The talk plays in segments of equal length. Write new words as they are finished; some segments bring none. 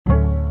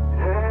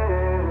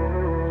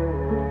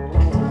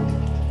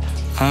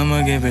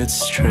I'ma give it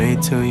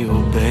straight to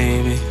you,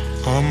 baby.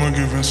 I'ma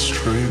give it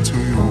straight to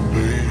you,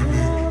 baby.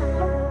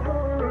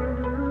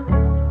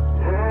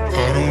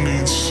 I don't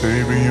need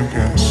saving, you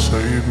can't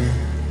save me.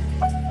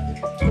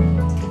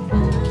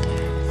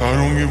 I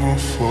don't give a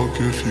fuck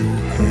if you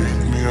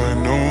hate me. I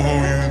know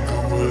how you do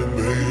it,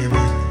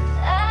 baby.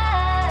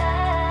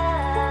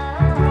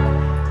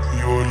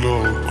 You're a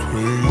little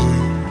crazy.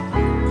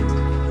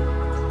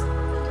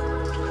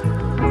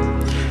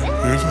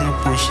 If the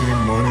pussy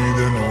money,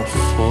 then I'll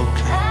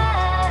fucking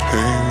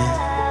pay me.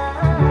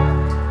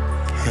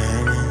 Pay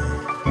me,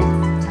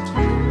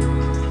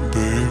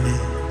 baby.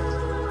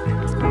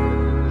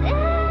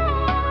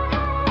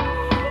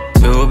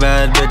 Two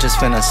bad bitches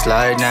finna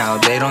slide now.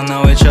 They don't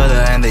know each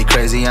other and they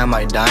crazy, I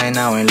might die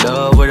now. In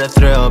love with a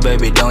thrill,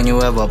 baby, don't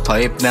you ever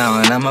pipe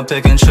down. I'ma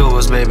pick and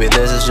choose, baby,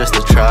 this is just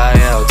a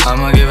tryout.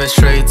 I'ma give it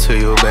straight to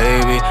you,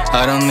 baby.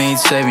 I don't need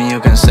saving, you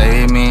can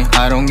save me.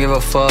 I don't give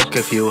a fuck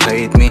if you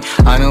hate me.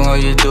 I know how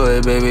you do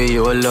it, baby,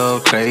 you a little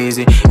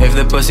crazy. If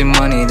the pussy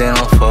money, then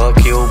I'll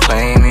fuck you,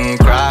 pay me.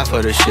 Cry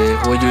for the shit,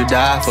 would you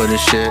die for the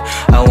shit?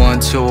 I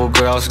want two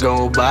girls,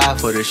 go buy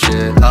for the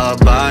shit. I'll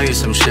buy you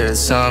some shit,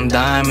 some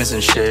diamonds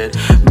and shit.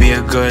 Be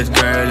a good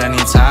girl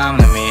anytime,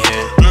 let me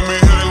hit. Let me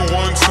hit it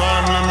one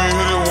time, let me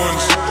hit it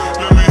once.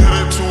 Let me hit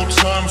it two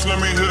times, let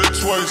me hit it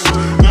twice.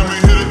 Let me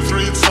hit it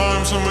three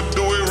times, I'ma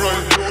do it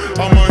right.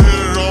 I'ma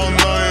hit it all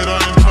night, I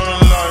ain't tryna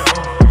lie.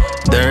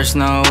 There's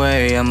no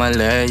way I'ma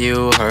let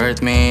you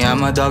hurt me.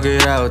 I'ma dog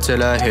it out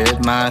till I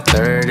hit my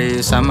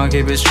 30s. I'ma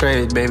keep it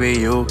straight, baby,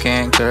 you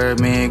can't curb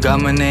me.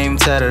 Got my name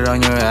tatted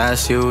on your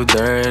ass, you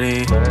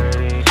dirty.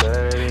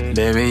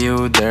 Baby,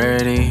 you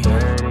dirty.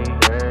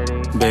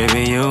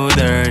 Baby, you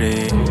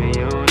dirty.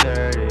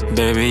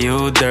 Baby,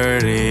 you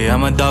dirty.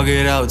 I'ma dog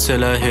it out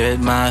till I hit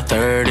my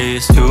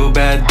 30s. Two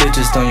bad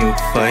bitches, don't you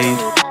fight.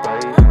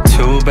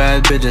 Two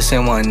bad bitches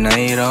in one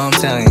night, I'm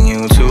telling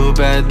you. Two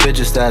bad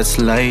bitches, that's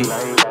light.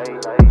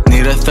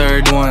 Need a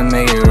third one,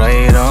 make it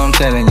right, I'm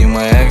telling you.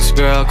 My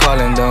ex-girl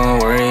calling, don't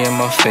worry,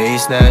 I'ma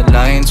face that.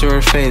 Lying to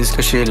her face,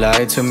 cause she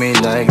lied to me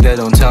like that.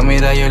 Don't tell me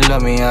that you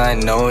love me, I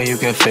know you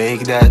can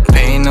fake that.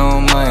 Pay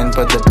no mind,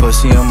 put the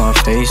pussy on my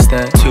face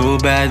that. Two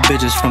bad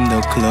bitches from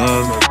the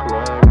club.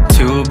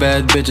 Two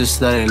bad bitches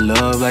that I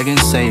love, I can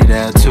say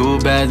that. Two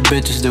bad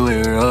bitches do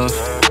it rough.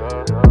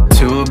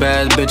 Two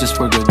bad bitches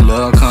for good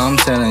luck, I'm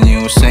telling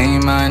you. Say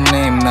my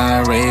name,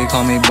 not Ray,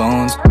 call me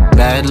Bones.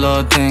 Bad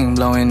little thing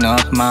blowing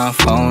up my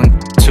phone.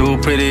 Two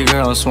pretty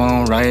girls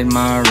won't right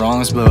my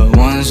wrongs, but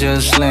one's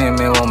just lame,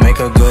 it won't make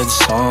a good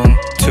song.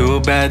 Two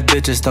bad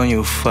bitches, don't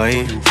you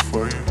fight.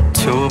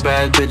 Two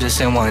bad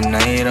bitches in one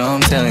night,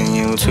 I'm telling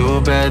you.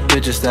 Two bad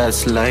bitches,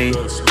 that's light.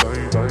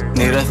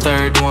 Need a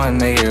third one,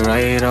 make it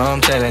right,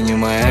 I'm telling you.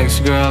 My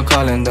ex-girl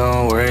calling,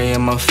 don't worry,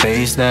 I'ma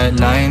face that.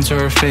 Lying to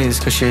her face,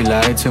 cause she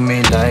lied to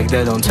me like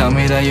that. Don't tell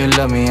me that you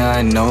love me,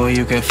 I know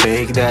you can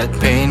fake that.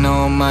 Pay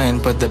no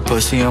mind, put the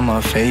pussy on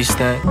my face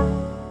that.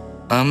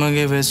 I'ma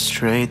give it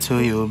straight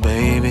to you,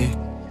 baby.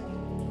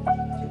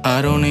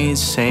 I don't need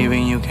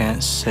saving, you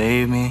can't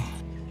save me.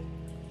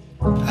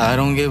 I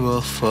don't give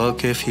a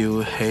fuck if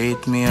you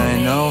hate me.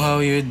 I know how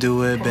you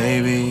do it,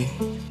 baby.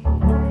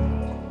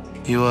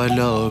 You a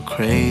little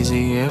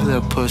crazy. If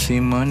the pussy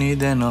money,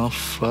 then I'll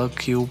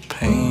fuck you,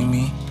 pay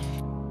me.